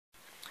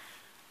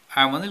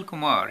I'm Anil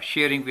Kumar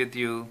sharing with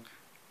you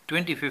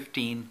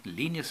 2015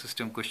 linear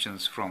system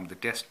questions from the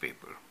test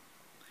paper.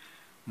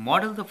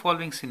 Model the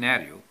following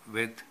scenario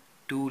with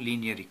two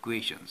linear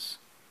equations.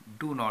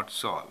 Do not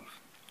solve.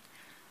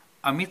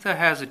 Amita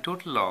has a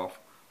total of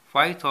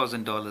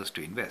 $5,000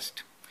 to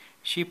invest.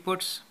 She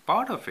puts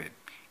part of it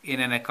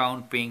in an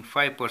account paying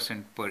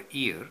 5% per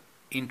year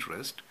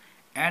interest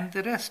and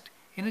the rest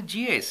in a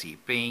GIC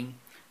paying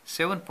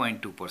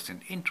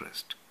 7.2%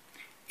 interest.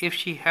 If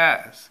she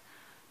has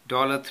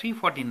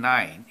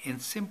 $349 in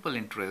simple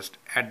interest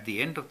at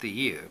the end of the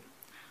year,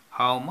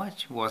 how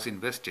much was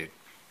invested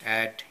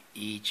at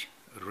each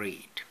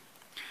rate?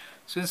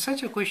 So in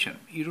such a question,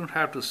 you don't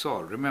have to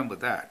solve, remember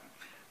that,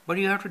 but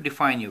you have to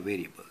define your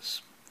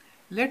variables.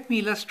 Let me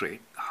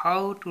illustrate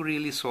how to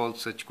really solve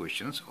such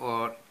questions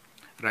or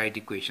write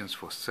equations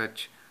for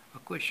such a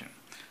question.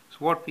 So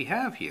what we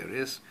have here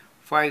is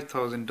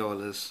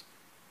 $5,000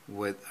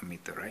 with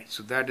Amita, right?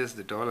 So that is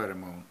the dollar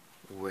amount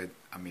with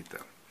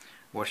Amita.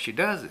 What she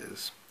does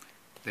is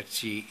that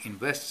she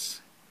invests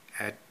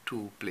at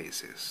two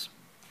places,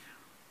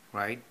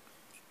 right?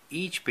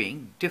 Each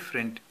paying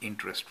different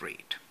interest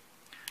rate.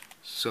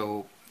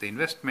 So the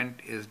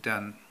investment is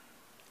done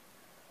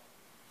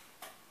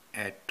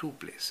at two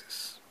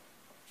places.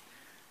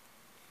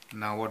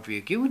 Now what we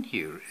are given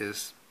here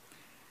is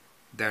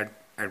that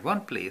at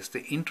one place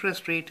the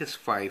interest rate is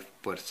 5%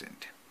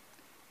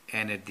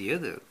 and at the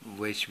other,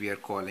 which we are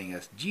calling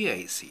as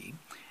GIC,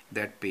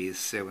 that pays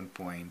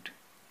 7.2%,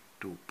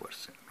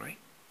 right?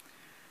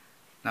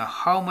 Now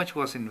how much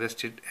was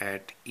invested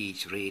at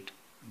each rate,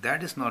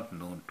 that is not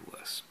known to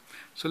us.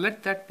 So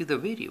let that be the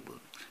variable.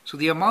 So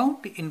the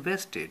amount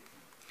invested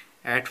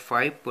at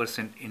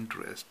 5%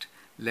 interest,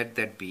 let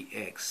that be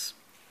X,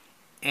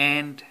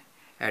 and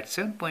at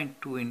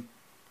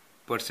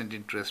 7.2%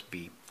 interest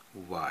be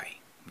Y,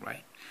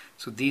 right?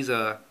 So these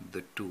are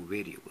the two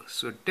variables.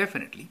 So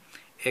definitely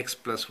X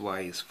plus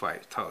Y is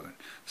 5,000.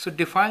 So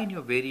define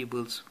your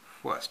variables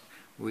first.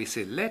 We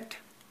say let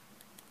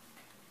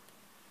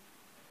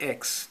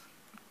X,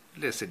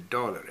 let's say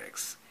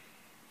 $X,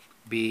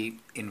 be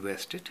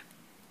invested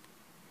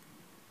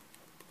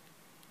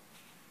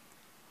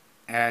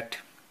at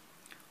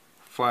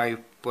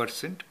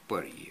 5%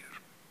 per year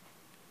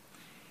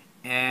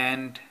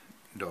and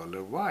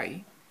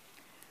 $Y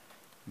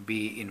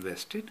be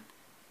invested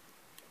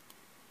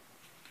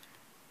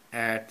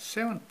at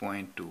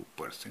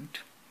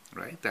 7.2%,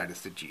 right? That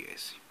is the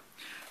GIC.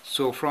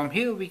 So from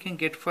here we can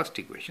get first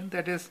equation,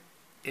 that is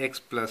X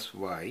plus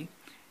Y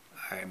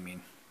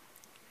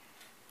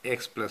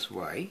is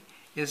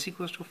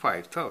equals to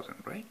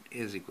 5,000, right?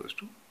 Is equals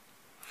to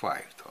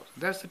 5,000.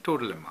 That's the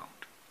total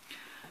amount.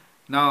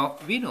 Now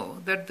we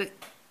know that the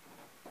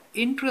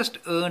interest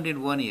earned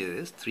in 1 year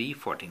is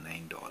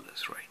 $349,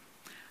 right?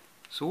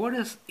 So what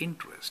is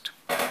interest?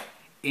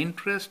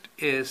 Interest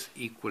is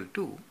equal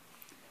to,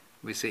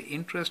 we say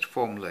interest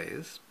formula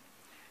is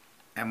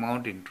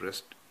amount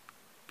interest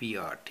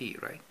PRT,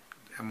 right?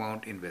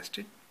 Amount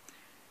invested,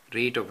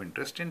 rate of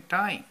interest in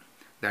time.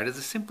 That is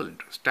the simple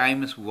interest.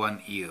 Time is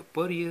 1 year.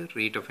 Per year,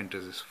 rate of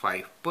interest is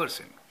 5%.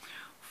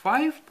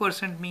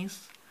 5%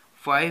 means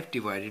 5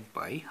 divided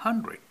by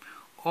 100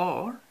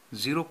 or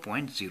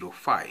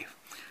 0.05.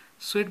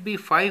 So it would be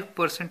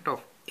 5%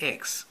 of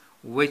X,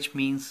 which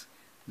means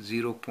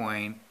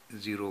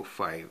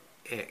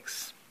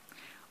 0.05X.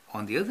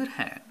 On the other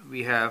hand,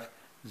 we have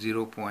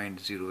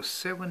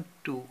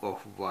 0.072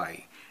 of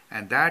Y,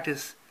 and that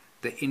is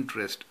the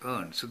interest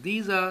earned. So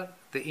these are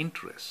the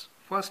interests,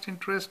 first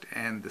interest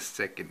and the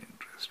second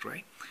interest,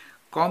 right?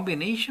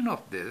 Combination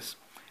of this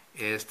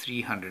is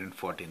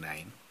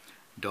 $349.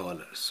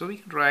 So we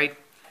can write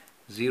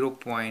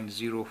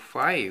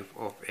 0.05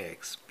 of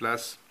X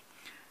plus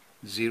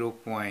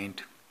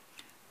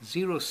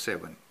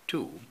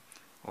 0.072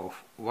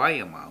 of Y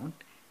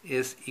amount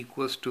is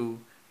equals to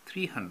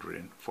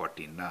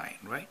 349,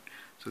 right?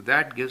 So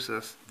that gives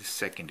us the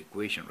second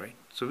equation, right?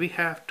 So we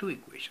have two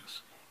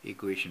equations,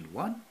 equation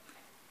 1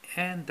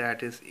 and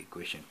that is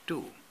equation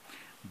 2.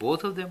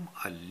 Both of them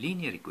are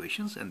linear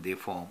equations and they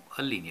form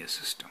a linear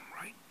system,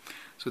 right?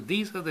 So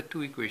these are the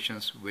two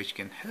equations which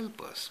can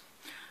help us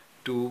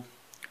to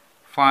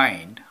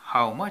find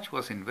how much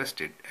was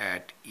invested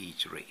at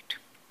each rate.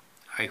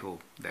 I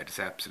hope that is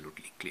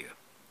absolutely clear.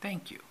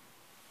 Thank you.